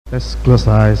Let's close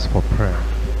our eyes for prayer.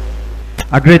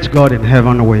 Our great God in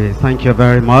heaven, we thank you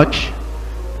very much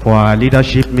for our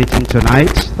leadership meeting tonight.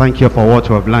 Thank you for what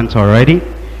we have learned already.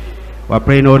 We're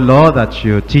praying, oh Lord, that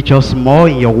you teach us more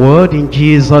in your word in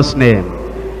Jesus' name.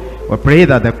 We pray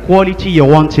that the quality you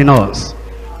want in us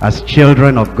as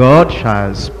children of God,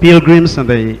 as pilgrims on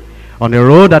the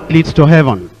road that leads to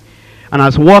heaven, and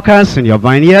as workers in your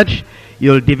vineyard,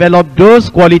 you'll develop those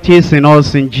qualities in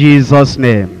us in Jesus'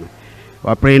 name.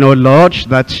 We're praying, oh Lord,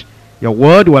 that your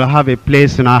word will have a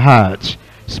place in our hearts.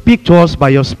 Speak to us by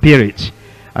your Spirit.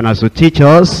 And as you teach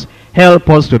us, help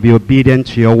us to be obedient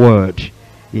to your word.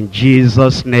 In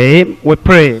Jesus' name we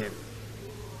pray.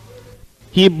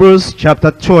 Hebrews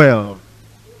chapter 12,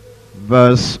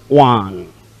 verse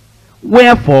 1.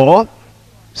 Wherefore,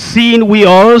 seeing we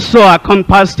also are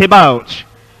compassed about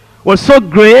with so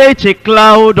great a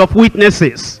cloud of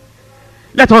witnesses,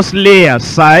 let us lay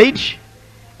aside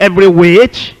every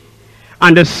weight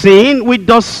and the sin which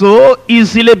does so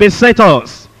easily beset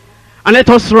us, and let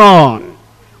us run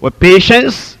with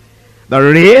patience the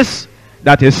race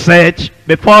that is set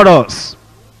before us.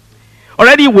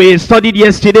 Already we studied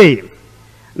yesterday.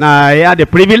 Now I had the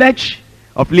privilege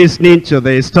of listening to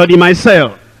the study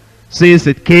myself, since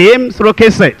it came through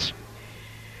cassette.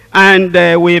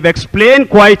 And we've explained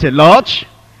quite a lot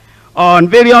on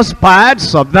various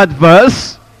parts of that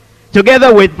verse,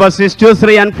 together with verses 2,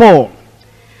 3, and 4.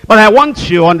 But I want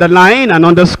to underline and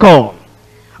underscore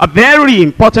a very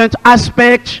important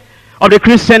aspect of the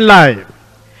Christian life,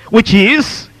 which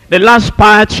is the last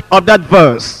part of that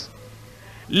verse.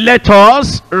 Let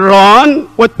us run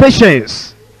with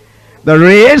patience the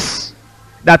race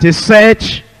that is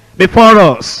set before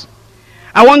us.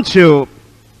 I want to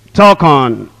talk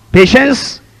on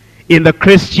patience in the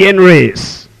Christian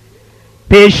race.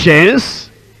 Patience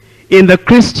in the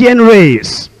Christian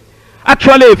race.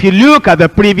 Actually, if you look at the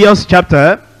previous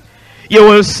chapter, you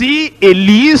will see a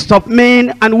list of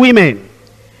men and women.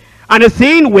 And the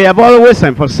thing we have always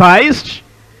emphasized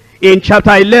in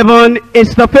chapter 11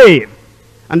 is the faith.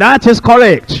 And that is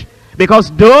correct,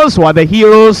 because those were the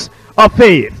heroes of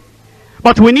faith.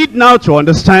 But we need now to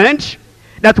understand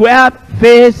that we have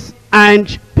faith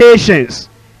and patience.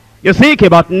 You think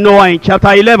about Noah in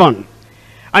chapter 11.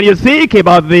 And you think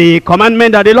about the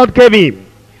commandment that the Lord gave him.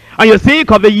 And you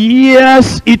think of the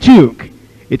years it took.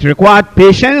 It required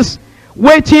patience,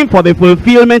 waiting for the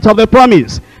fulfillment of the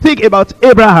promise. Think about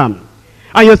Abraham.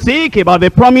 And you think about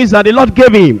the promise that the Lord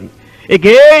gave him.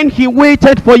 Again, he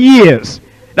waited for years.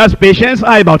 That's patience.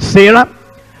 How about Sarah?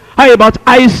 How about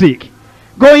Isaac?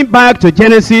 Going back to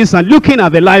Genesis and looking at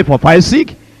the life of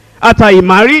Isaac, after he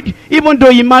married, even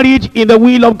though he married in the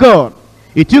will of God,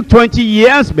 it took 20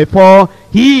 years before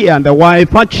he and the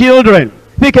wife had children.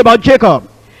 Think about Jacob.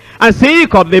 And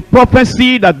think of the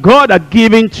prophecy that God had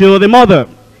given to the mother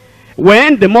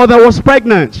when the mother was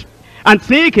pregnant. And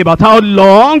think about how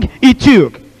long it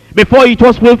took before it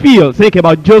was fulfilled. Think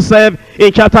about Joseph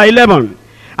in chapter 11.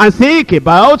 And think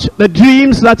about the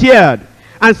dreams that he had.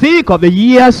 And think of the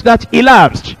years that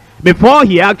elapsed before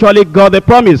he actually got the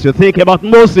promise. You think about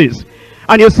Moses.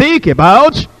 And you think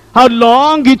about how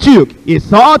long it took. He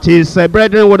thought his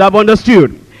brethren would have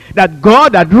understood that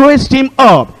God had raised him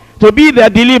up to be their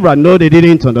deliverer. No, they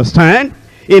didn't understand.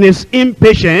 In his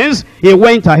impatience, he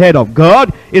went ahead of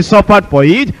God. He suffered for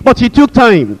it, but it took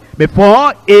time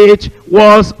before it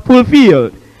was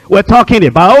fulfilled. We're talking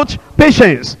about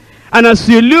patience. And as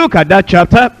you look at that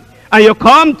chapter, and you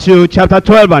come to chapter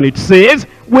 12, and it says,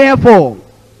 wherefore,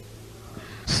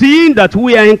 seeing that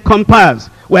we are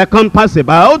compassed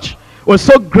about with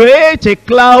so great a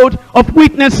cloud of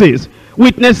witnesses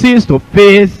to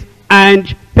faith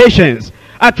and patience.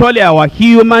 Actually, our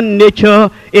human nature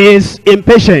is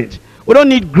impatient. We don't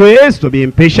need grace to be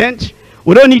impatient.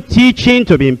 We don't need teaching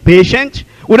to be impatient.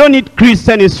 We don't need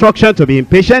Christian instruction to be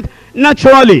impatient.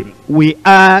 Naturally, we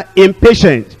are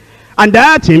impatient. And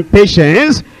that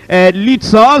impatience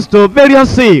leads us to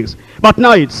various things. But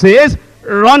now it says,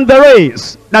 run the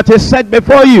race that is set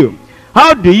before you.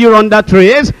 How do you run that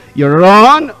race? You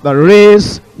run the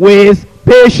race with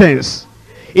patience.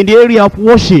 In the area of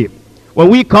worship, when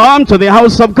we come to the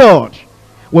house of God,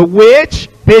 we wait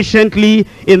patiently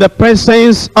in the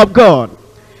presence of God.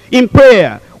 In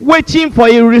prayer, waiting for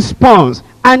a response,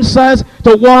 answers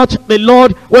to what the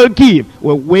Lord will give.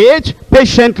 We wait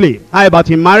patiently. How about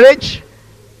in marriage?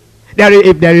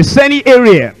 If there is any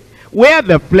area where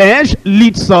the flesh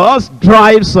leads us,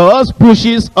 drives us,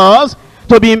 pushes us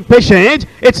to be impatient,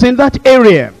 it's in that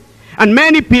area. And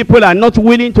many people are not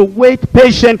willing to wait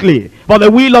patiently for the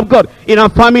will of God. In our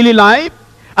family life,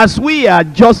 as we are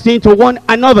adjusting to one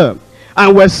another,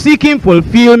 and we're seeking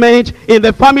fulfillment in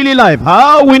the family life.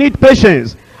 How we need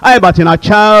patience. How about in our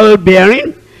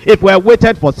childbearing? If we're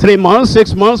waited for 3 months,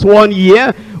 6 months, 1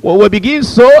 year, we'll begin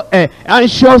so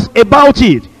anxious about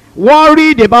it,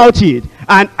 worried about it,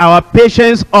 and our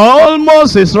patience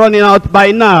almost is running out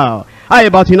by now. How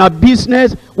about in our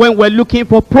business when we're looking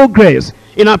for progress?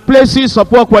 In our places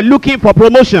of work, we're looking for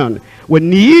promotion. We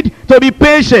need to be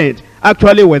patient.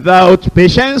 Actually, without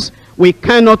patience, we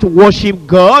cannot worship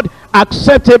God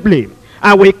acceptably.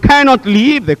 And we cannot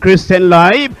live the Christian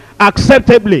life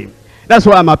acceptably. That's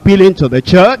why I'm appealing to the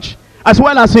church, as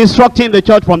well as instructing the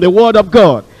church from the word of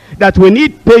God, that we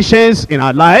need patience in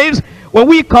our lives. When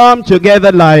we come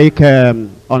together like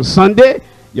on Sunday,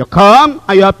 you come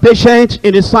and you are patient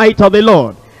in the sight of the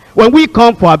Lord. When we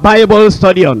come for a Bible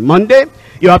study on Monday,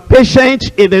 you are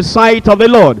patient in the sight of the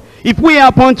Lord. If we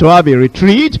happen to have a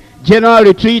retreat, general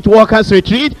retreat, workers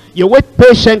retreat, you wait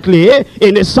patiently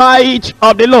in the sight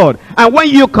of the Lord. And when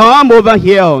you come over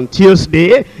here on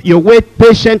Tuesday, you wait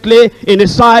patiently in the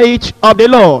sight of the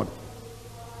Lord.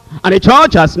 And the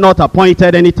church has not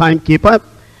appointed any timekeeper,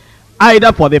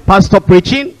 either for the pastor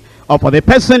preaching, or for the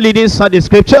person leading Sunday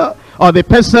scripture, or the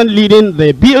person leading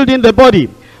the building the body.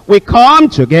 We come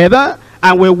together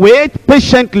and we wait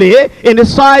patiently in the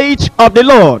sight of the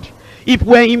Lord. If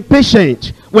we're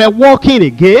impatient, we're walking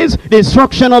against the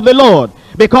instruction of the Lord.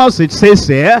 Because it says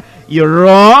here, you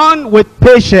run with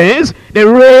patience the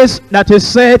race that is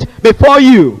set before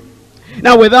you.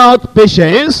 Now without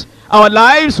patience, our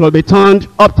lives will be turned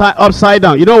upside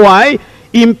down. You know why?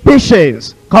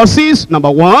 Impatience causes,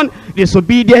 number one,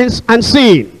 disobedience and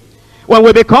sin. When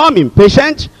we become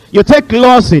impatient, you take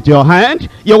laws into your hand.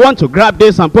 You want to grab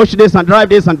this and push this and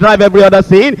drive every other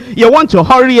thing. You want to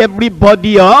hurry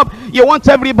everybody up. You want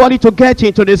everybody to get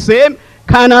into the same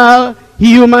carnal,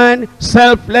 human,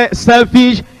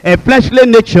 selfish, fleshly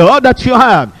nature that you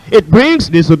have. It brings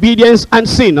disobedience and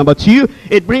sin. Number two,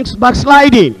 it brings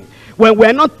backsliding. When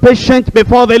we're not patient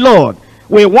before the Lord,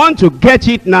 we want to get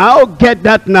it now, get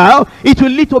that now, it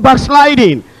will lead to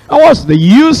backsliding. And what's the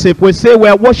use if we say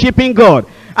we're worshiping God,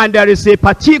 and there is a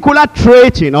particular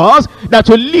trait in us that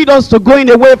will lead us to going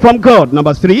away from God?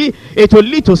 Number three, it will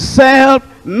lead to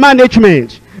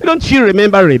self-management. Don't you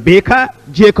remember Rebekah,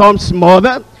 Jacob's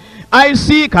mother?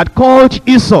 Isaac had called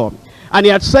Esau, and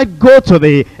he had said, go to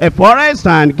the forest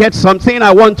and get something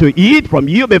I want to eat from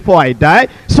you before I die,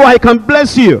 so I can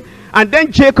bless you. And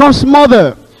then Jacob's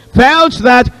mother felt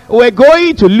that we're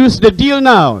going to lose the deal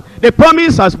now. The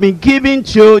promise has been given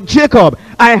to Jacob.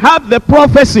 I have the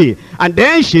prophecy. And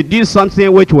then she did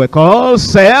something which we call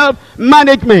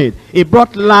self-management. It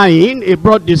brought lying, it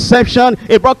brought deception,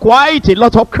 it brought quite a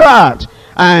lot of craft.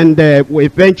 And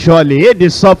eventually they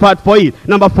suffered for it.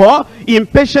 Number four,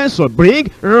 impatience will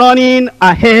bring running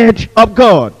ahead of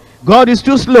God. God is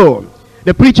too slow.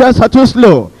 The preachers are too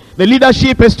slow. The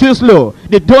leadership is too slow.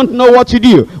 They don't know what to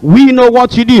do. We know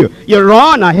what to do. You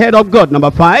run ahead of God.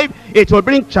 Number five, it will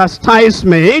bring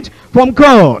chastisement from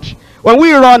God. When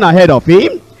we run ahead of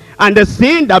him, and the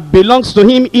thing that belongs to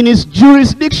him in his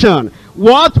jurisdiction,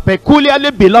 what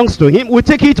peculiarly belongs to him, we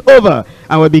take it over,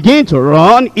 and we begin to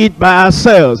run it by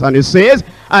ourselves. And it says,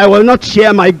 I will not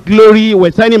share my glory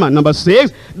with any man. Number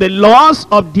six, the loss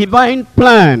of divine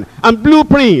plan and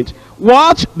blueprint.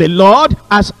 What the Lord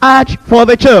has had for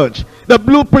the church, the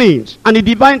blueprint and the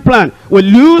divine plan, we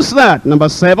lose that. Number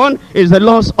seven is the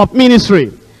loss of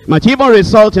ministry. Might even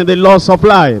result in the loss of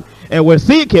life. And we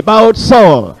think about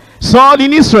Saul. Saul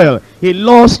in Israel, he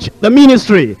lost the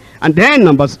ministry. And then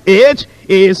number eight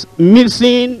is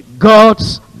missing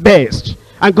God's best.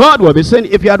 And God will be saying,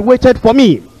 if you had waited for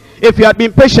me, if you had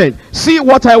been patient, see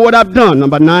what I would have done.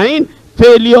 Number nine,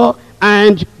 failure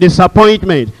and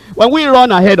disappointment. When we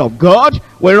run ahead of God,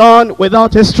 we run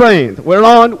without his strength. We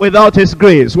run without his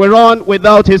grace. We run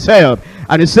without his help.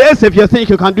 And it says, if you think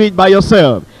you can do it by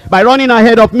yourself, by running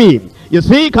ahead of me, you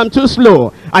think I'm too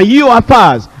slow, and you are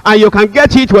fast, and you can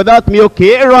get it without me,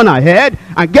 okay, run ahead,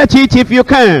 and get it if you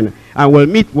can. And we'll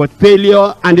meet with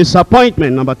failure and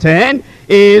disappointment. Number 10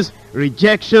 is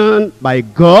rejection by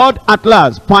God at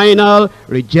last. Final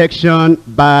rejection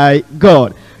by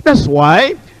God. That's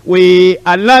why we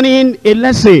are learning a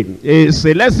lesson. It's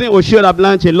a lesson we should have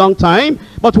learned a long time,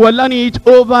 but we're learning it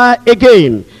over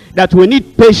again. That we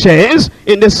need patience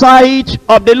in the sight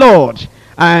of the Lord.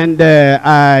 And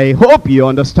I hope you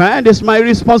understand it's my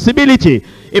responsibility.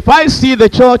 If I see the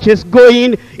church is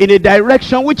going in a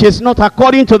direction which is not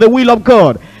according to the will of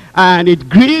God, and it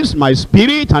grieves my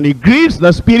spirit and it grieves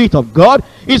the spirit of God,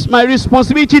 it's my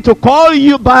responsibility to call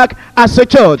you back as a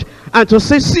church and to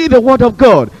say, see the word of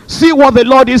God, see what the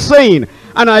Lord is saying.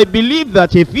 And I believe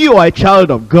that if you are a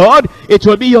child of God, it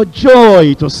will be your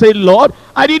joy to say, Lord,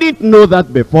 I didn't know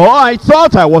that before. I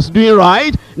thought I was doing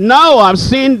right. Now I've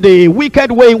seen the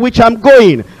wicked way in which I'm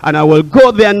going, and I will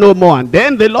go there no more. And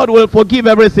then the Lord will forgive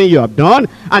everything you have done,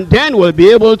 and then we'll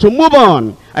be able to move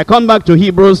on. I come back to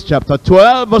Hebrews chapter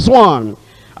 12, verse 1.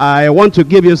 I want to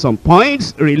give you some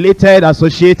points related,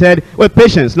 associated with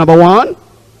patience. Number 1,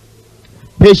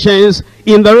 patience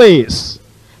in the race.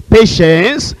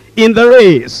 Patience in the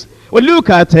race. We look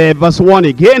at verse 1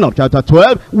 again of chapter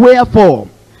 12. Wherefore,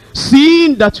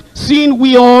 seeing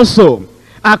we also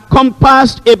are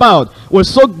compassed about with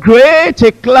so great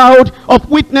a cloud of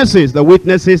witnesses, the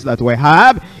witnesses that we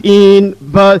have in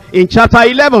chapter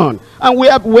 11, and we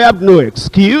have no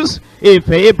excuse.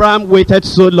 If Abraham waited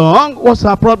so long, what's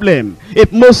our problem?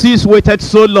 If Moses waited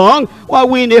so long, why are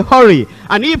we in a hurry?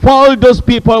 And if all those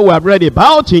people we have read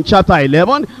about in chapter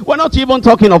 11, we're not even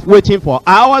talking of waiting for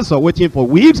hours or waiting for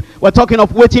weeks, we're talking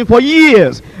of waiting for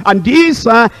years. And these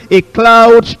are a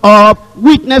cloud of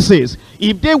witnesses.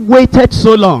 If they waited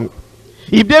so long,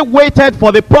 if they waited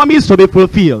for the promise to be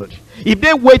fulfilled, if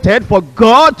they waited for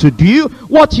God to do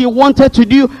what he wanted to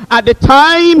do at the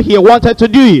time he wanted to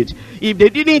do it, if they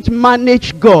didn't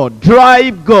manage God,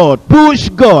 drive God, push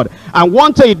God, and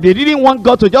if they didn't want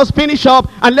God to just finish up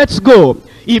and let's go,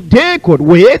 if they could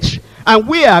wait, and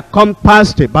we are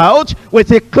compassed about with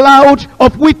a cloud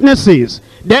of witnesses,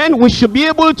 then we should be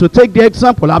able to take the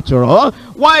example. After all,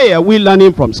 why are we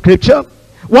learning from Scripture?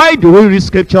 Why do we read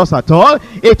Scriptures at all?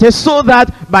 It is so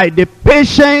that by the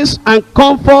patience and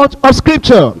comfort of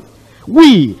Scripture,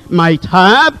 we might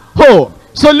have hope.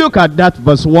 So look at that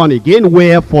verse 1 again.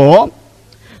 Wherefore,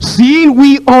 seeing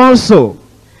we also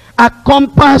are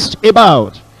compassed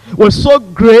about with so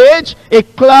great a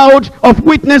cloud of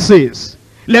witnesses,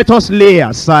 let us lay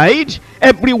aside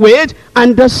every weight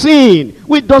and the sin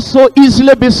which does so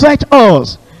easily beset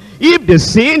us. If the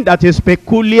sin that is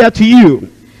peculiar to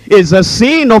you is a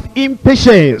sin of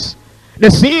impatience, the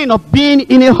sin of being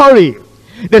in a hurry,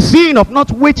 the sin of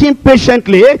not waiting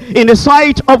patiently in the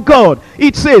sight of God,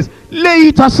 it says, lay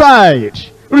it aside,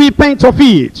 repent of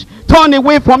it, turn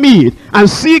away from it, and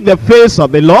seek the face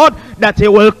of the Lord, that he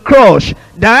will crush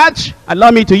that,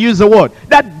 allow me to use the word,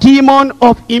 that demon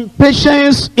of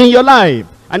impatience in your life.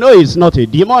 I know it's not a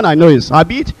demon, I know it's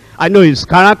habit, I know it's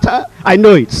character, I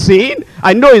know it's sin,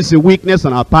 I know it's a weakness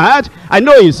on our part, I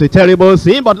know it's a terrible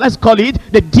sin, but let's call it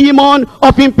the demon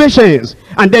of impatience.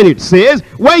 And then it says,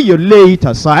 when you lay it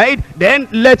aside, then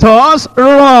let us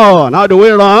run. How do we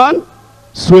run?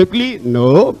 Swiftly?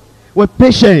 No. With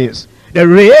patience. The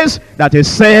race that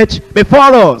is set before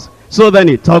us. So then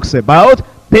it talks about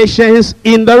patience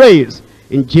in the race.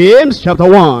 In James chapter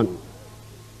 1.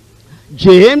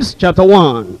 James chapter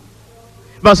 1.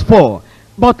 Verse 4.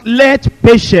 But let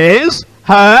patience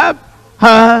have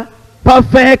her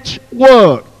perfect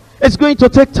work. It's going to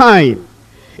take time.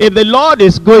 If the Lord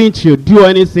is going to do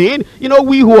anything, you know,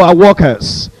 we who are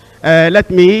workers, let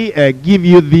me give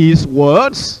you these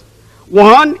words.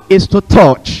 One is to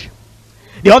touch.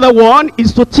 The other one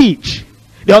is to teach.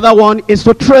 The other one is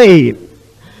to train.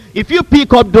 If you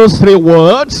pick up those three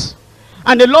words,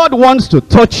 and the Lord wants to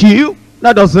touch you,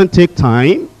 that doesn't take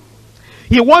time.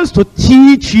 He wants to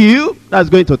teach you, that's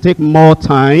going to take more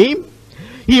time.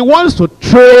 He wants to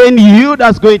train you,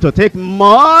 that's going to take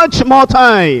much more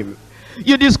time.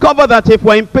 You discover that if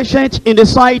we're impatient in the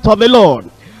sight of the Lord,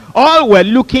 all we're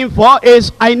looking for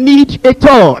is, I need a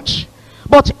touch.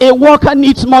 But a worker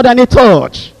needs more than a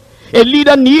touch. A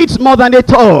leader needs more than a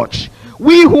touch.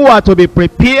 We who are to be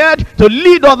prepared to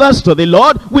lead others to the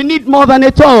Lord, we need more than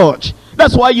a touch.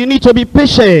 That's why you need to be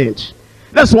patient.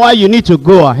 That's why you need to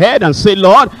go ahead and say,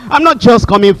 Lord, I'm not just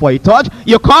coming for a touch.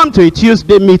 You come to a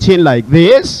Tuesday meeting like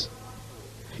this.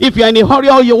 If you're in a hurry,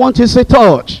 all you want is a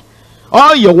touch.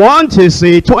 All you want is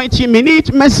a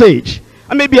 20-minute message.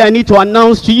 And maybe I need to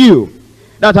announce to you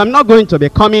that I'm not going to be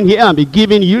coming here and be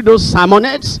giving you those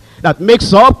sermonettes that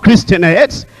makes up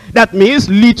Christianettes. That means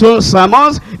little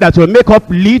sermons that will make up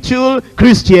little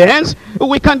Christians.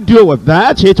 We can't deal with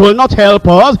that. It will not help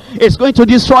us. It's going to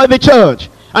destroy the church.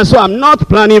 And so I'm not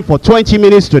planning for 20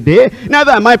 minutes today.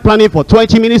 Neither am I planning for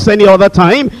 20 minutes any other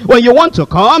time. When you want to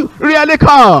come, really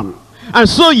come. And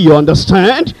so you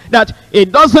understand that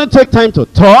it doesn't take time to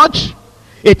touch.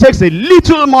 It takes a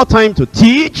little more time to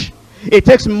teach. It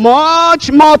takes much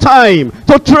more time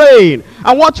to train.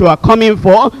 And what you are coming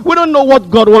for, we don't know what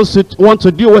God wants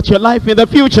to do with your life in the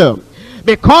future.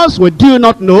 Because we do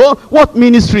not know what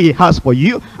ministry he has for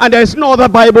you. And there is no other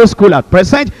Bible school at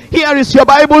present. Here is your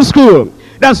Bible school.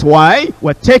 That's why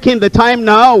we're taking the time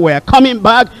now. We're coming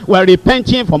back. We're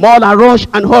repenting from all our rush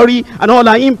and hurry and all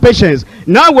our impatience.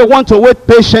 Now we want to wait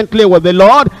patiently with the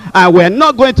Lord. And we're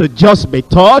not going to just be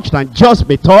touched and just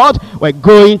be taught. We're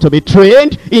going to be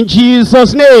trained in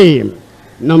Jesus' name.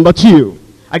 Number 2.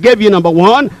 I gave you number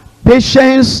 1,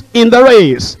 patience in the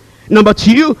race. Number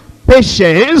 2,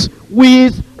 patience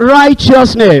with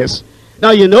righteousness.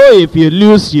 Now you know if you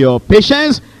lose your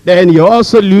patience, then you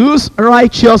also lose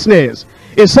righteousness.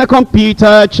 In 2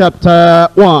 Peter chapter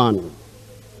 1.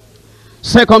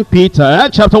 2 Peter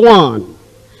chapter 1.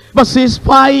 Verses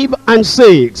 5 and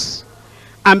 6.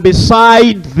 And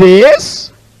beside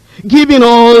this, giving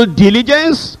all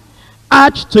diligence,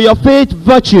 add to your faith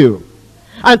virtue,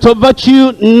 and to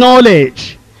virtue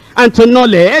knowledge, and to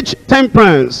knowledge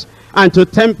temperance, and to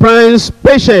temperance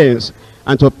patience,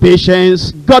 and to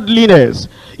patience godliness.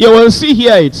 You will see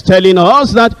here it's telling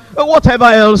us that whatever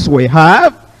else we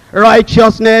have,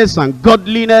 righteousness and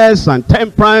godliness and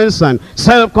temperance and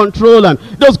self-control and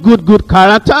those good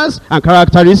characters and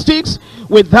characteristics,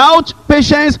 without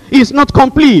patience is not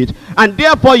complete. And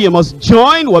therefore you must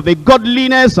join with the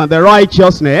godliness and the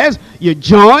righteousness. You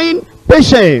join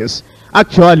patience.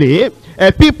 Actually,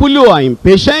 people who are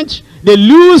impatient, they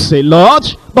lose a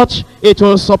lot, but it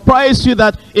will surprise you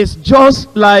that it's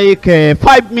just like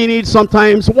 5 minutes,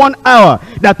 sometimes 1 hour,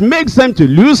 that makes them to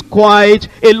lose quite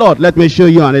a lot. Let me show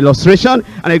you an illustration,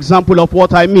 an example of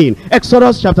what I mean.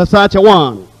 Exodus chapter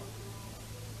 31.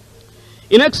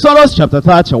 In Exodus chapter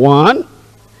 31,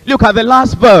 look at the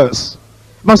last verse,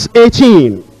 verse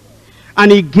 18.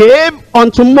 And he gave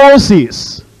unto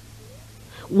Moses,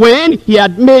 when he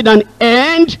had made an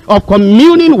end of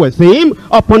communing with him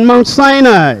upon Mount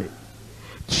Sinai,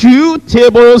 2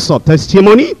 tables of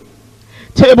testimony,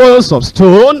 tables of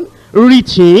stone,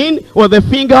 written with the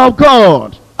finger of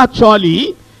God.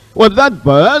 Actually, with that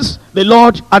verse, the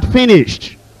Lord had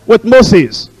finished with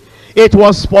Moses. It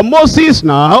was for Moses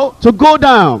now to go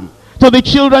down to the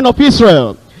children of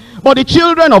Israel. But the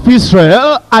children of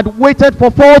Israel had waited for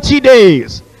 40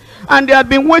 days. And they had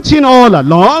been waiting all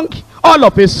along. All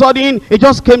of a sudden, it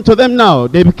just came to them now.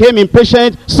 They became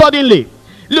impatient suddenly.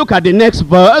 Look at the next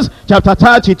verse, chapter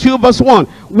 32, verse 1.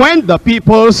 When the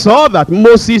people saw that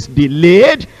Moses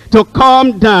delayed to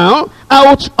come down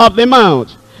out of the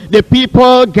mount, the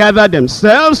people gathered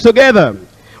themselves together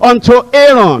unto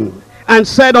Aaron, and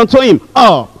said unto him,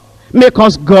 Up, make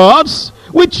us gods,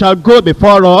 which shall go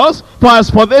before us. For as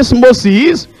for this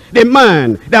Moses, the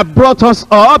man that brought us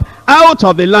up out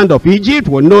of the land of Egypt,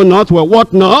 we know not, we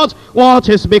wot not, what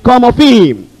is become of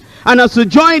him. And as to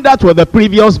join that with the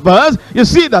previous verse, you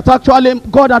see that actually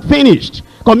God had finished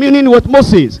communing with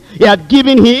Moses. He had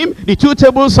given him the 2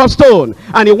 tables of stone,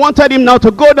 and he wanted him now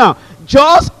to go down.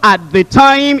 Just at the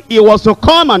time he was to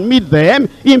come and meet them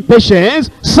in patience,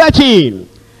 searching.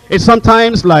 It's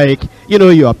sometimes like,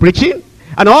 you are preaching,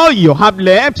 and all you have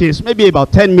left is maybe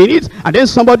about 10 minutes, and then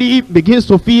somebody begins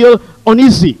to feel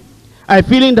uneasy.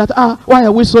 Feeling that, why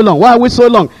are we so long? Why are we so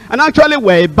long? And actually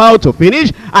we're about to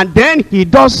finish, and then he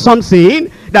does something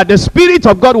that the Spirit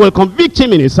of God will convict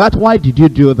him in his heart. Why did you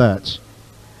do that?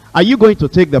 Are you going to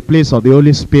take the place of the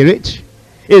Holy Spirit?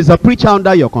 Is the preacher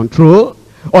under your control?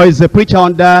 Or is the preacher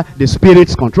under the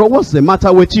Spirit's control? What's the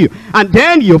matter with you? And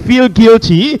then you feel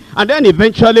guilty, and then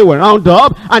eventually we round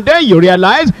up, and then you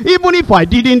realize, even if I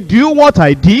didn't do what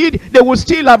I did, they would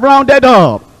still have rounded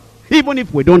up. Even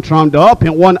if we don't round up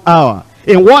in 1 hour,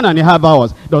 in 1.5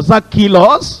 hours, does that kill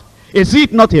us? Is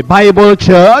it not a Bible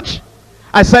church?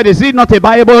 I said, is it not a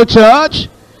Bible church?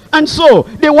 And so,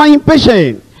 they were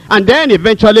impatient. And then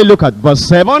eventually look at verse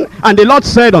 7. And the Lord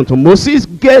said unto Moses,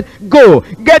 Go,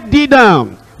 get thee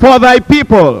down, for thy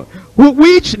people,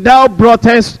 which thou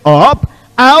broughtest up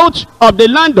out of the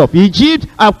land of Egypt,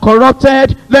 have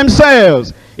corrupted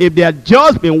themselves. If they had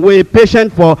just been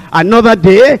patient for another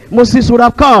day, Moses would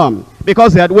have come,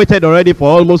 because they had waited already for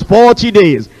almost 40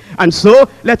 days. And so,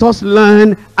 let us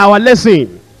learn our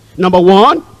lesson. Number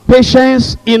 1,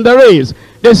 patience in the race.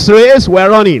 This race we're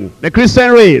running, the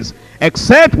Christian race.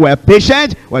 Except we're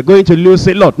patient, we're going to lose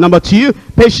a lot. Number 2,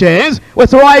 patience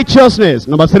with righteousness.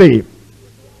 Number 3,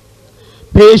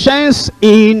 patience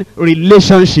in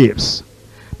relationships.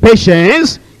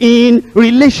 Patience in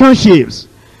relationships.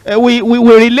 We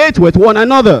relate with one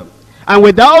another. And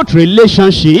without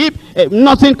relationship,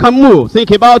 nothing can move. Think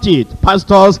about it,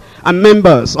 pastors and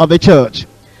members of the church.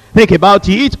 Think about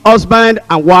it, husband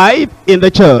and wife in the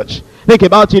church. Think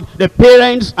about it, the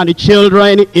parents and the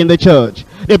children in the church.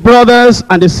 The brothers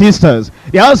and the sisters.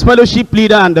 The house fellowship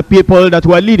leader and the people that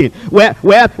were leading. We're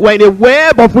in a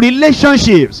web of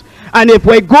relationships. And if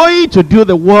we're going to do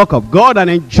the work of God and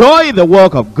enjoy the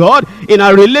work of God in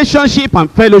our relationship and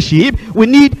fellowship, we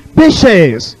need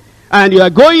patience. And you are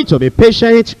going to be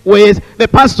patient with the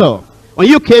pastor. When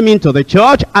you came into the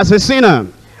church as a sinner,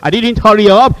 I didn't hurry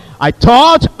up. I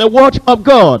taught the word of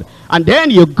God. And then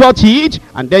you got it,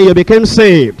 and then you became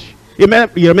saved. You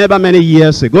remember many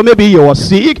years ago, maybe you were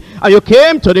sick, and you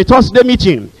came to the Thursday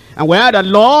meeting. And we had a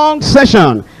long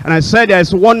session. And I said,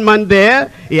 there's one man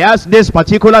there. He has this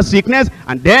particular sickness.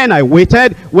 And then I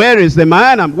waited. Where is the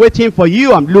man? I'm waiting for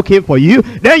you. I'm looking for you.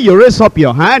 Then you raise up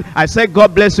your hand. I said,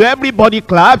 God bless you. Everybody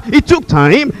clapped. It took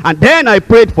time. And then I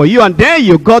prayed for you. And then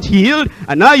you got healed.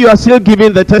 And now you are still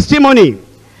giving the testimony.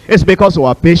 It's because we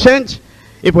are patient.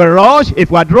 If we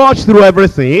had rushed through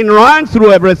everything, ran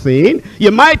through everything,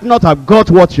 you might not have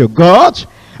got what you got.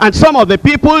 And some of the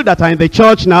people that are in the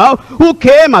church now, who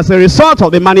came as a result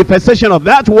of the manifestation of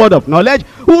that word of knowledge,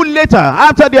 who later,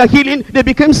 after their healing, they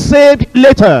became saved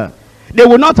later. They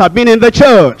would not have been in the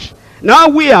church. Now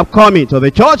we have come into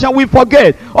the church and we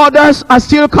forget. Others are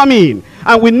still coming.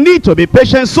 And we need to be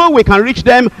patient so we can reach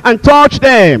them and touch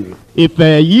them. If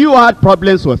you had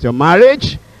problems with your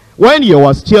marriage, when you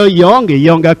were still young, a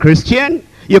younger Christian,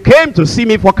 you came to see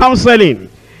me for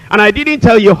counseling. And I didn't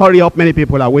tell you, hurry up, many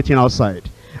people are waiting outside.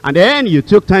 And then you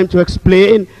took time to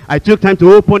explain. I took time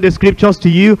to open the scriptures to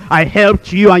you. I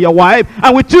helped you and your wife.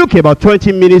 And we took about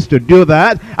 20 minutes to do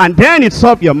that. And then it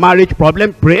solved your marriage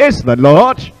problem. Praise the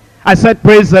Lord. I said,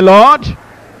 praise the Lord.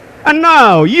 And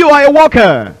now you are a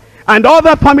worker. And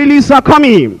other families are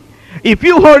coming. If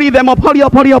you hurry them up, hurry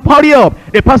up, hurry up, hurry up.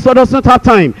 The pastor doesn't have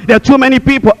time. There are too many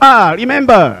people.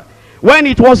 Remember, when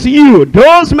it was you,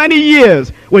 those many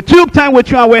years, we took time with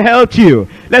you and we helped you.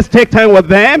 Let's take time with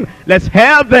them. Let's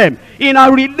help them. In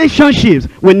our relationships,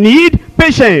 we need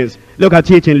patience. Look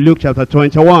at it in Luke chapter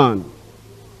 21.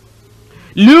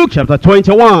 Luke chapter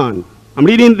 21. I'm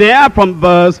reading there from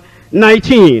verse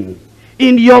 19.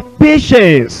 In your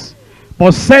patience,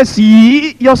 possess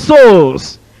ye your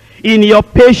souls. In your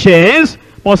patience,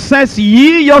 possess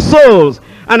ye your souls.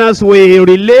 And as we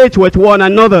relate with one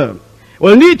another,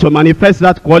 we'll need to manifest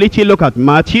that quality. Look at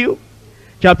Matthew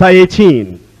chapter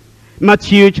 18.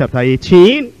 Matthew chapter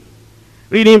 18,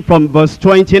 reading from verse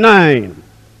 29.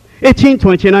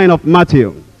 18:29 of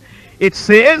Matthew. It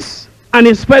says, and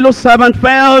his fellow servant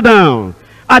fell down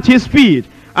at his feet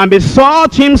and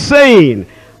besought him, saying,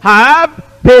 have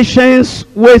patience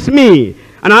with me,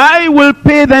 and I will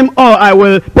pay them all. I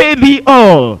will pay thee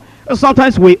all.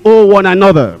 Sometimes we owe one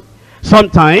another.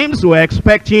 Sometimes we're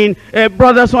expecting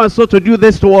brother so-and-so to do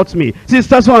this towards me,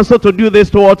 sister so-and-so to do this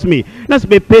towards me. Let's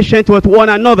be patient with one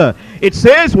another. It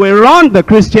says we run the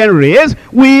Christian race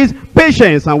with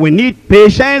patience, and we need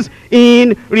patience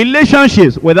in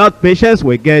relationships. Without patience,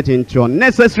 we get into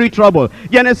unnecessary trouble.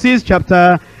 Genesis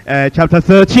chapter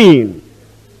 13.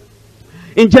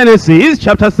 In Genesis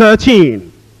chapter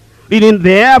 13, reading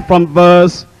there from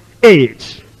verse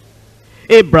 8.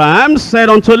 Abraham said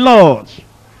unto Lord,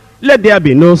 let there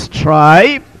be no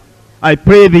strife, I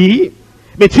pray thee,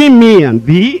 between me and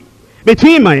thee,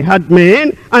 between my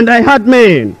herdmen and thy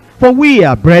herdmen. For we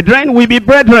are brethren, we be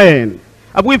brethren.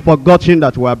 Have we forgotten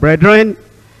that we are brethren?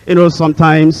 You know,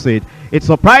 sometimes it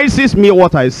surprises me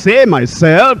what I say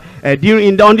myself on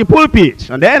the pulpit.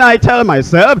 And then I tell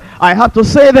myself, I have to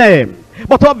say them.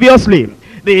 But obviously,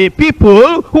 the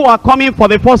people who are coming for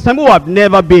the first time, who have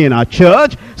never been in a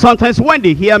church, sometimes when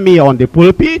they hear me on the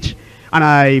pulpit, and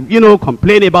I,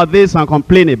 complain about this and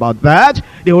complain about that,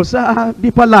 they will say, be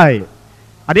polite.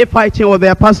 Are they fighting with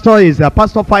their pastor? Is their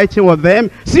pastor fighting with them?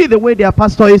 See the way their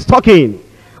pastor is talking.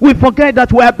 We forget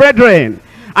that we are brethren.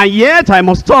 And yet I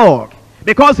must talk.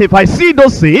 Because if I see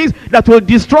those things that will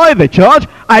destroy the church,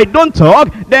 I don't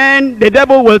talk, then the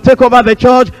devil will take over the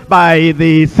church by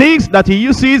the things that he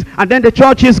uses, and then the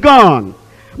church is gone.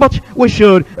 But we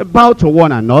should bow to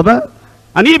one another.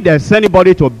 And if there's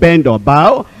anybody to bend or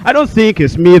bow, I don't think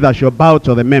it's me that should bow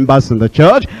to the members in the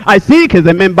church. I think it's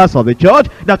the members of the church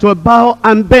that will bow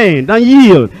and bend and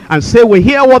yield and say, we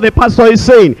hear what the pastor is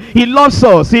saying. He loves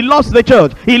us. He loves the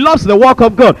church. He loves the work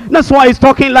of God. That's why he's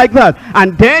talking like that.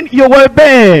 And then you will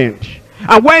bend.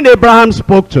 And when Abraham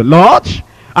spoke to Lot,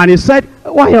 and he said,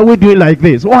 why are we doing like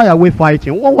this? Why are we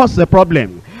fighting? What's the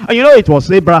problem? And it was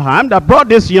Abraham that brought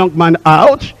this young man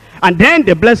out. And then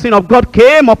the blessing of God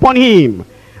came upon him.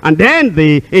 And then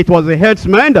it was the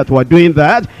herdsmen that were doing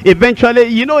that.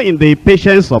 Eventually, in the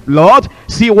patience of Lot,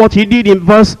 see what he did in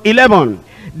verse 11.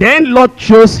 Then Lot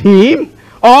chose him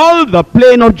all the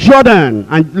plain of Jordan,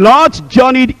 and Lot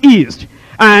journeyed east,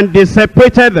 And they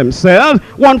separated themselves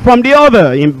one from the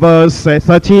other. In verse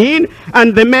 13,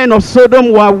 and the men of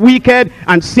Sodom were wicked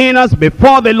and sinners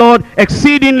before the Lord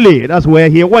exceedingly. That's where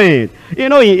he went. You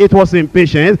know, it was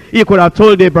impatience. He could have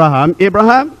told Abraham,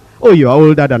 Abraham, oh, you are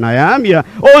older than I am. You are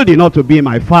old enough to be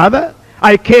my father.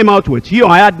 I came out with you.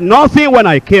 I had nothing when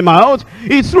I came out.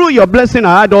 It's through your blessing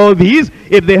I had all these.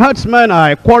 If the herdsmen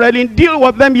are quarreling, deal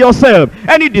with them yourself.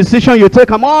 Any decision you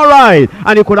take, I'm all right.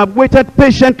 And he could have waited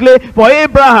patiently for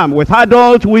Abraham with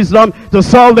adult wisdom to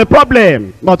solve the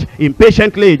problem. But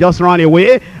impatiently, he just ran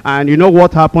away. And you know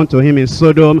what happened to him in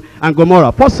Sodom and Gomorrah.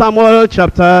 1 Samuel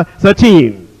chapter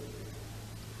 13.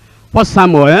 1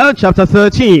 Samuel chapter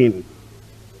 13.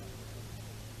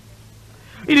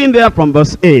 Reading there from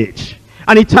verse 8.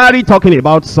 And he tarried, talking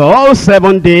about Saul,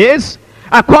 7 days,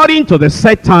 according to the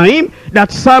set time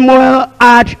that Samuel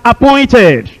had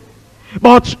appointed.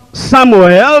 But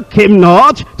Samuel came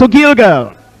not to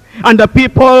Gilgal, and the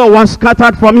people were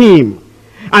scattered from him.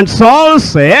 And Saul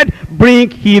said, bring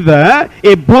hither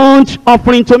a burnt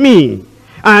offering to me,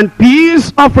 and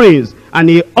peace offerings. And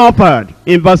he offered.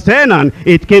 In verse 10, and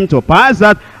it came to pass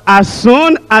that as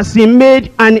soon as he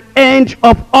made an end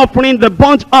of offering the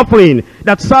burnt offering,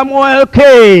 that Samuel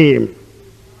came.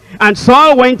 And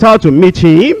Saul went out to meet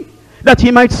him, that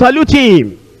he might salute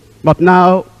him. But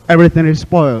now everything is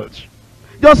spoiled.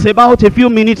 Just about a few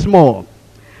minutes more.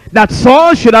 That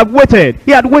Saul should have waited.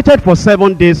 He had waited for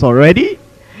 7 days already.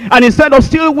 And instead of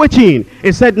still waiting,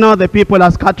 he said, now the people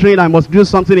are scattering, I must do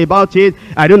something about it.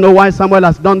 I don't know why Samuel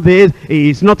has done this.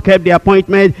 He's not kept the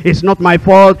appointment. It's not my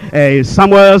fault. It's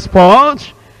Samuel's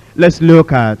fault. Let's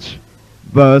look at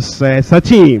verse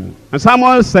 13. And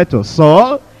Samuel said to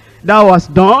Saul, thou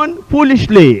hast done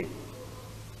foolishly.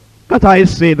 Can't I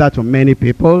say that to many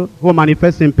people who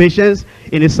manifest impatience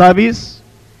in the service?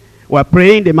 We're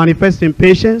praying, they manifest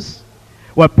impatience.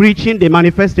 We're preaching, they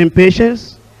manifest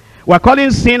impatience. We're calling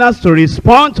sinners to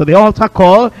respond to the altar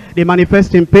call. They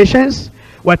manifest impatience.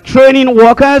 We're training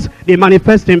workers. They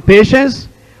manifest impatience.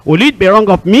 Will it be wrong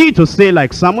of me to say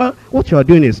like Samuel, what you are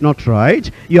doing is not right.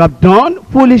 You have done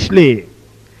foolishly.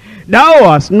 Thou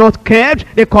hast not kept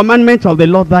the commandment of the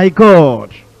Lord thy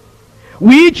God,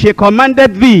 which he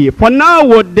commanded thee. For now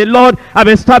would the Lord have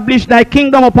established thy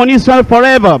kingdom upon Israel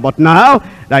forever. But now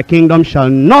thy kingdom shall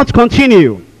not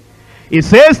continue. He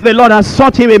says the Lord has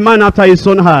sought him a man after his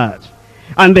own heart.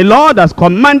 And the Lord has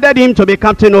commanded him to be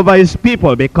captain over his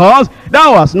people, because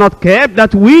thou hast not kept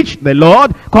that which the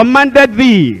Lord commanded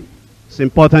thee. It's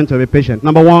important to be patient.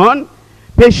 Number 1,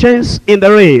 patience in the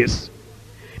race.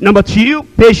 Number 2,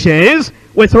 patience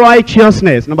with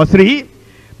righteousness. Number 3,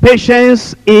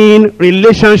 patience in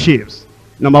relationships.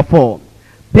 Number 4,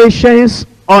 patience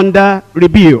under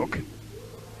rebuke.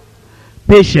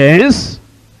 Patience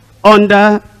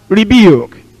under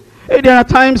rebuke. There are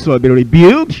times we'll be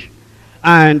rebuked,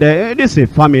 and this is a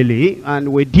family,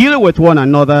 and we deal with one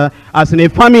another as in a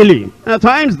family. At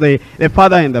times the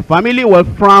father in the family will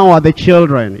frown at the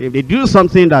children if they do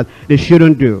something that they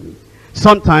shouldn't do.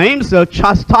 Sometimes they'll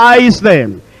chastise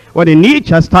them when they need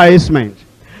chastisement.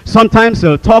 Sometimes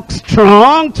he'll talk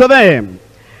strong to them.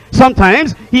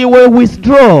 Sometimes he will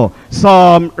withdraw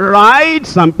some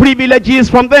rights and privileges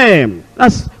from them.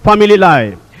 That's family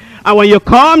life. And when you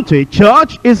come to a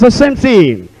church, it's the same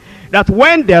thing. That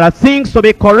when there are things to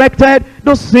be corrected,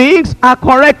 those things are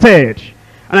corrected.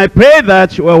 And I pray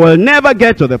that we will never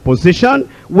get to the position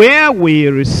where we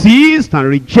resist and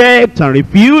reject and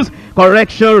refuse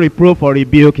correction, reproof, or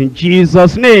rebuke in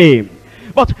Jesus' name.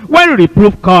 But when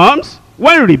reproof comes,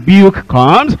 when rebuke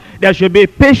comes, there should be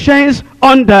patience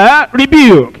under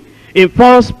rebuke. In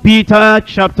 1 Peter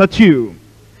chapter 2.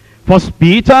 1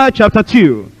 Peter chapter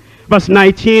 2. Verse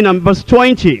 19 and verse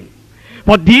 20.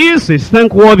 For this is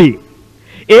thankworthy,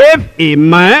 if a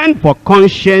man for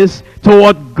conscience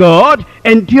toward God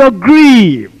endure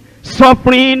grief,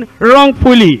 suffering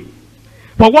wrongfully.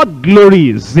 For what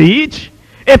glory is it,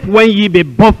 if when ye be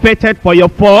buffeted for your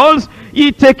faults,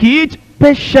 ye take it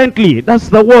patiently? That's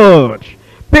the word.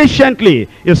 Patiently.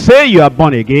 You say you are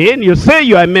born again. You say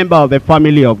you are a member of the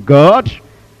family of God.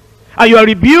 And you are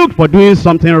rebuked for doing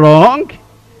something wrong.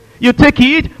 You take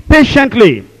it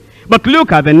patiently. But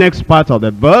look at the next part of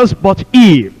the verse. But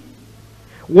if,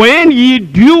 when ye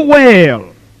do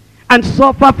well and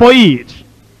suffer for it,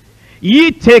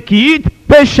 ye take it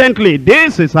patiently,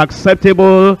 this is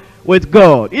acceptable with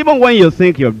God. Even when you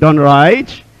think you've done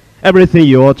right, everything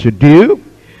you ought to do,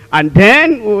 and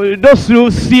then those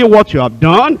who see what you have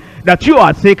done, that you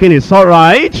are thinking is all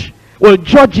right, will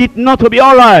judge it not to be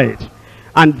all right.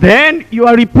 And then you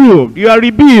are reproved, you are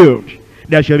rebuked.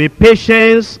 There should be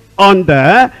patience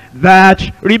under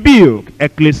that rebuke.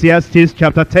 Ecclesiastes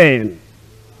chapter 10.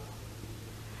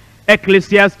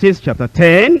 Ecclesiastes chapter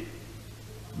 10,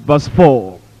 verse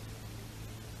 4.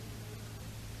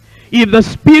 If the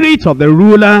spirit of the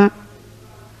ruler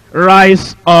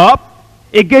rise up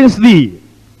against thee,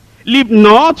 leave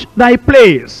not thy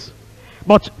place,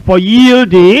 but for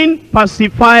yielding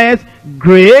pacifieth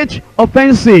great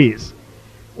offenses.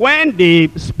 When the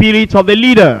spirit of the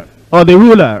leader or the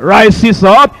ruler rises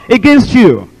up against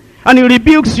you and he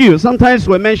rebukes you, sometimes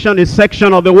we mention a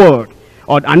section of the word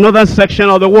or another section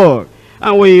of the word,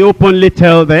 and we openly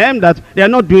tell them that they are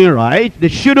not doing right, they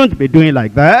shouldn't be doing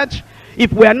like that.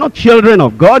 If we are not children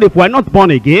of God, if we are not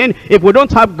born again, if we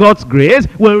don't have God's grace,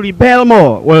 we'll rebel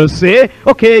more. We'll say,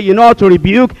 okay, you know how to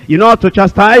rebuke, you know how to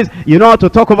chastise, you know how to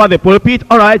talk over the pulpit.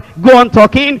 All right, go on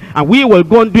talking, and we will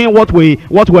go on doing what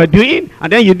we're doing.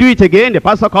 And then you do it again. The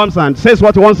pastor comes and says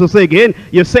what he wants to say again.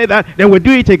 You say that, then we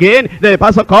do it again. Then the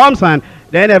pastor comes, and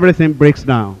then everything breaks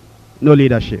down. No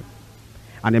leadership.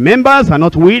 And the members are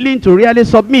not willing to really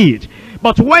submit.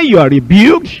 But when you are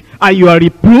rebuked and you are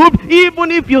reproved,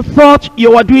 even if you thought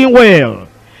you were doing well,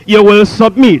 you will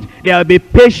submit. There will be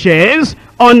patience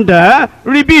under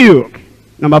rebuke.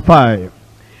 Number 5,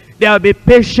 there will be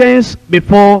patience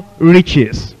before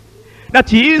riches.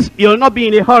 That is, you'll not be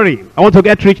in a hurry. I want to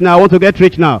get rich now, I want to get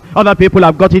rich now. Other people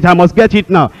have got it, I must get it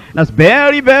now. That's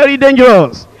very, very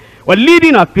dangerous. We're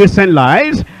leading our Christian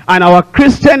lives, and our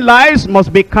Christian lives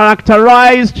must be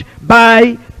characterized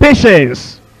by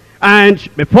patience. And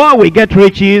before we get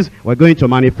riches, we're going to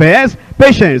manifest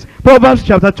patience. Proverbs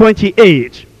chapter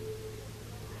 28.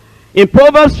 In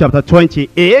Proverbs chapter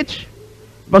 28,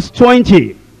 verse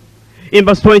 20. In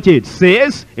verse 20 it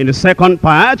says, in the second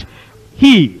part,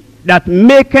 he that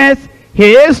maketh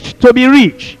haste to be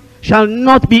rich shall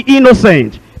not be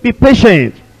innocent. Be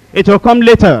patient. It will come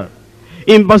later.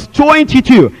 In verse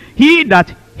 22, he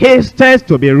that hasteth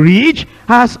to be rich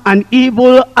has an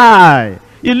evil eye.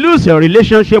 You lose your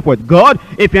relationship with God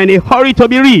if you're in a hurry to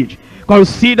be rich.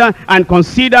 Consider and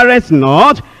considereth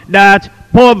not that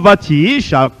poverty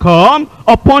shall come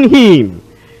upon him.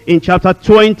 In chapter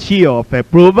 20 of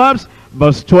Proverbs,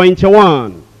 verse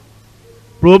 21.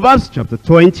 Proverbs chapter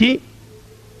 20,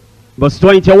 verse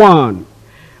 21.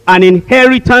 An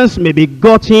inheritance may be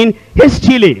gotten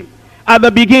hastily at the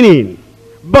beginning,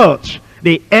 but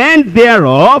the end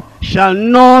thereof shall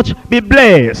not be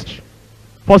blessed.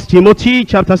 1 Timothy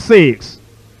chapter 6.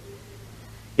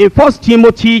 In 1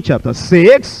 Timothy chapter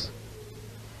 6,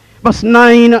 verse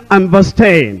 9 and verse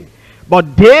 10.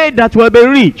 But they that will be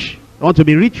rich, want to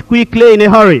be rich quickly in a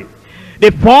hurry, they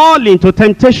fall into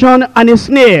temptation and a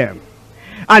snare,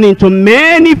 and into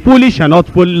many foolish and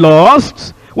hurtful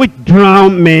lusts, which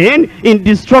drown men in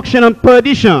destruction and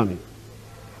perdition.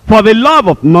 For the love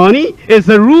of money is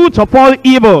the root of all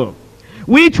evil,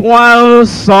 which while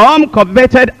some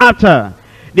coveted after,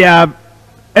 they have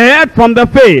erred from the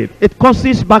faith. It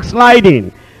causes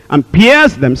backsliding, and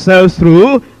pierce themselves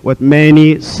through with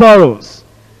many sorrows.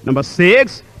 Number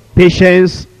 6,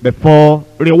 patience before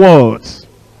rewards.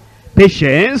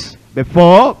 Patience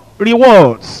before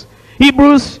rewards.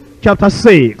 Hebrews chapter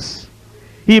 6.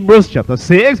 Hebrews chapter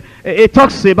 6. It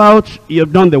talks about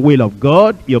you've done the will of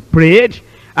God, you've prayed,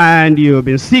 and you've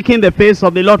been seeking the face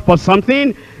of the Lord for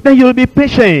something, then you'll be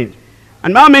patient.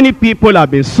 And how many people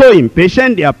have been so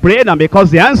impatient, they have prayed, and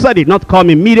because the answer did not come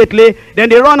immediately, then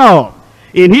they run off.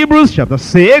 In Hebrews chapter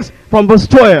 6, from verse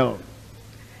 12,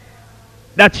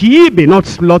 that ye be not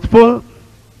slothful,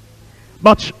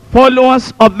 but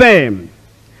followers of them,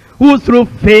 who through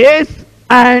faith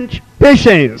and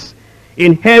patience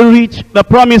inherit the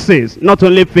promises. Not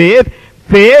only faith,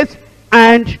 faith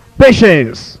and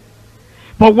patience.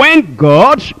 For when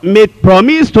God made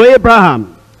promise to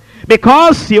Abraham,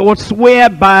 because he would swear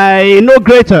by no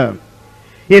greater,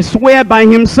 he swore by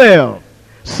himself,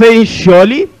 saying,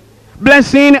 surely,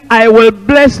 blessing I will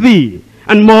bless thee,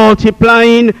 and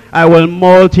multiplying I will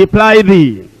multiply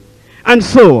thee. And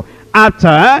so,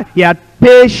 after he had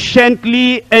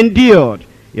patiently endured,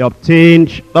 he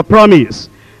obtained the promise.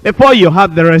 Before you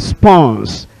have the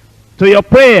response to your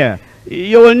prayer,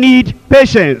 you will need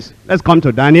patience. Let's come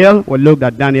to Daniel. We looked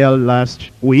at Daniel last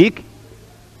week.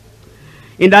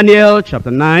 In Daniel chapter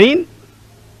 9,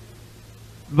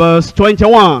 verse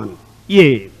 21.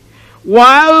 Yea,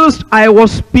 whilst I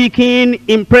was speaking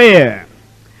in prayer,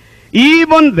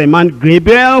 even the man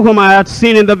Gabriel, whom I had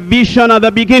seen in the vision at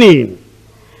the beginning,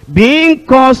 being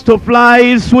caused to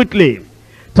fly swiftly,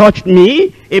 touched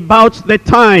me about the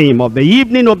time of the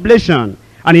evening oblation,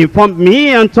 and informed me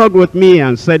and talked with me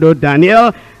and said, O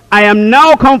Daniel, I am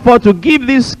now come forth to give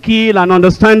this skill and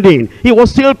understanding. He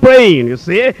was still praying, you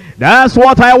see. That's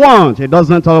what I want. It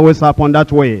doesn't always happen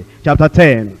that way. Chapter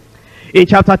 10. In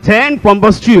chapter 10 from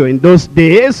verse 2, in those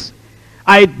days,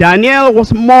 I, Daniel,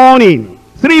 was mourning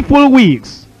 3 full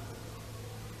weeks.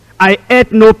 I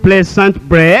ate no pleasant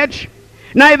bread,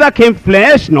 neither came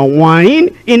flesh nor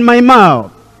wine in my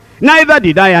mouth. Neither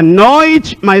did I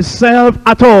anoint myself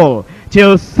at all,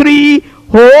 till 3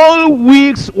 whole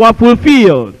weeks were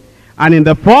fulfilled. And in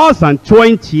the 1st and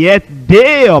 20th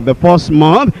day of the 1st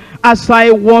month, as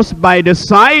I was by the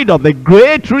side of the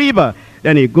great river.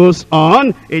 Then he goes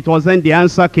on. It was then the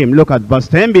answer came. Look at verse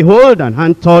 10. Behold, an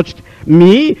hand touched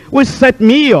me, which set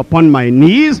me upon my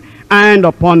knees and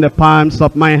upon the palms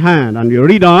of my hand. And you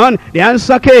read on. The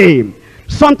answer came.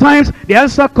 Sometimes the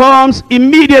answer comes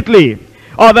immediately.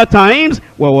 Other times,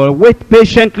 we will wait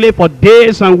patiently for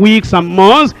days and weeks and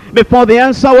months before the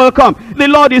answer will come. The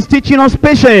Lord is teaching us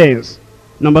patience.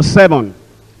 Number 7,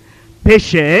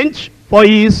 patient for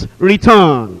his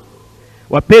return.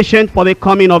 We're patient for the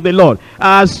coming of the Lord.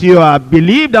 As you have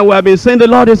believed and we have been saying, the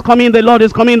Lord is coming, the Lord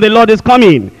is coming, the Lord is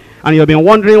coming. And you've been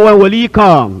wondering, when will he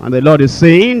come? And the Lord is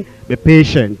saying, be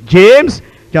patient. James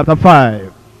chapter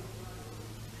 5.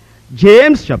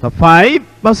 James chapter 5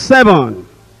 verse 7.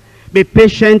 Be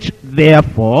patient,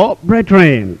 therefore,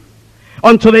 brethren,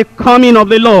 unto the coming of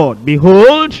the Lord.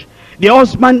 Behold, the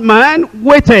husbandman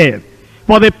waiteth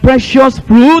for the precious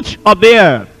fruit of the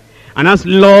earth, and has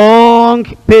long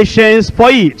patience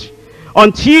for it,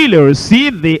 until he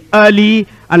receive the early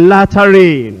and latter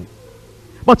rain.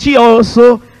 But ye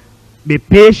also be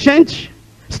patient,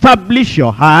 establish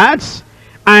your hearts,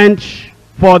 and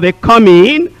for the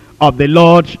coming of the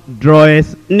Lord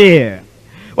draweth near.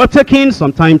 We're taking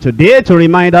some time today to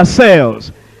remind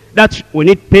ourselves that we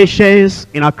need patience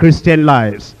in our Christian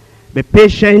lives. Be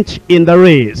patient in the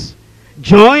race.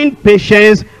 Join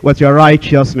patience with your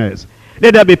righteousness.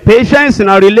 Let there be patience in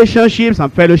our relationships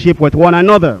and fellowship with one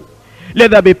another.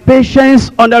 Let there be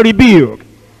patience under rebuke,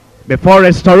 before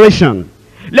restoration.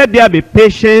 Let there be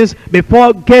patience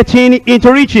before getting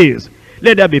into riches.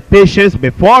 Let there be patience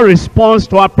before response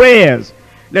to our prayers.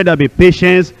 Let there be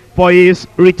patience for his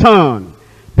return.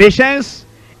 Patience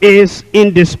is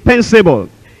indispensable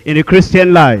in the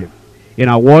Christian life, in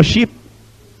our worship,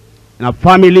 in our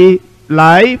family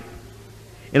life,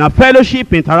 in our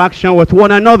fellowship interaction with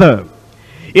one another,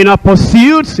 in our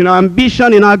pursuits, in our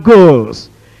ambition, in our goals,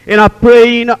 in our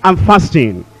praying and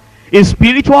fasting, in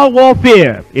spiritual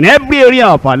warfare, in every area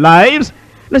of our lives.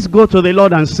 Let's go to the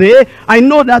Lord and say, I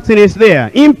know that thing is there.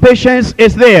 Impatience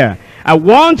is there. I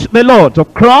want the Lord to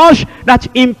crush that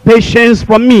impatience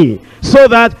from me, so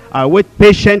that I wait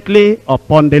patiently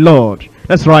upon the Lord.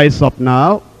 Let's rise up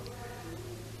now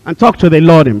and talk to the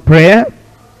Lord in prayer.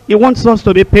 He wants us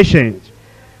to be patient.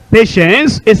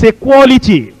 Patience is a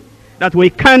quality that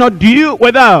we cannot do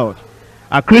without.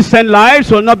 Our Christian lives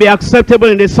will not be acceptable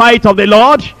in the sight of the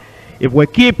Lord if we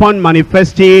keep on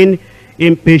manifesting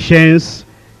impatience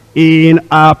in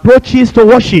our approaches to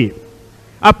worship,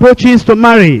 approaches to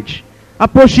marriage,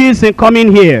 approaches in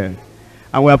coming here.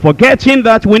 And we are forgetting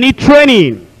that we need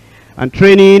training. And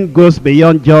training goes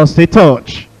beyond just a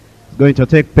touch. It's going to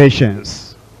take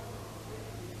patience.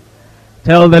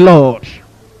 Tell the Lord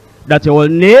that he will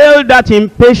nail that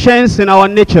impatience in our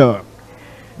nature,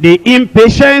 the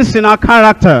impatience in our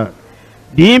character,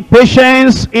 the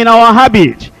impatience in our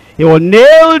habit. He will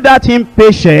nail that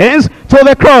impatience to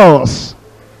the cross.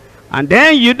 And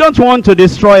then you don't want to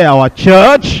destroy our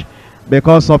church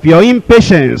because of your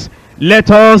impatience.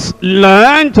 Let us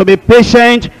learn to be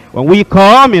patient when we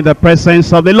come in the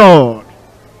presence of the Lord.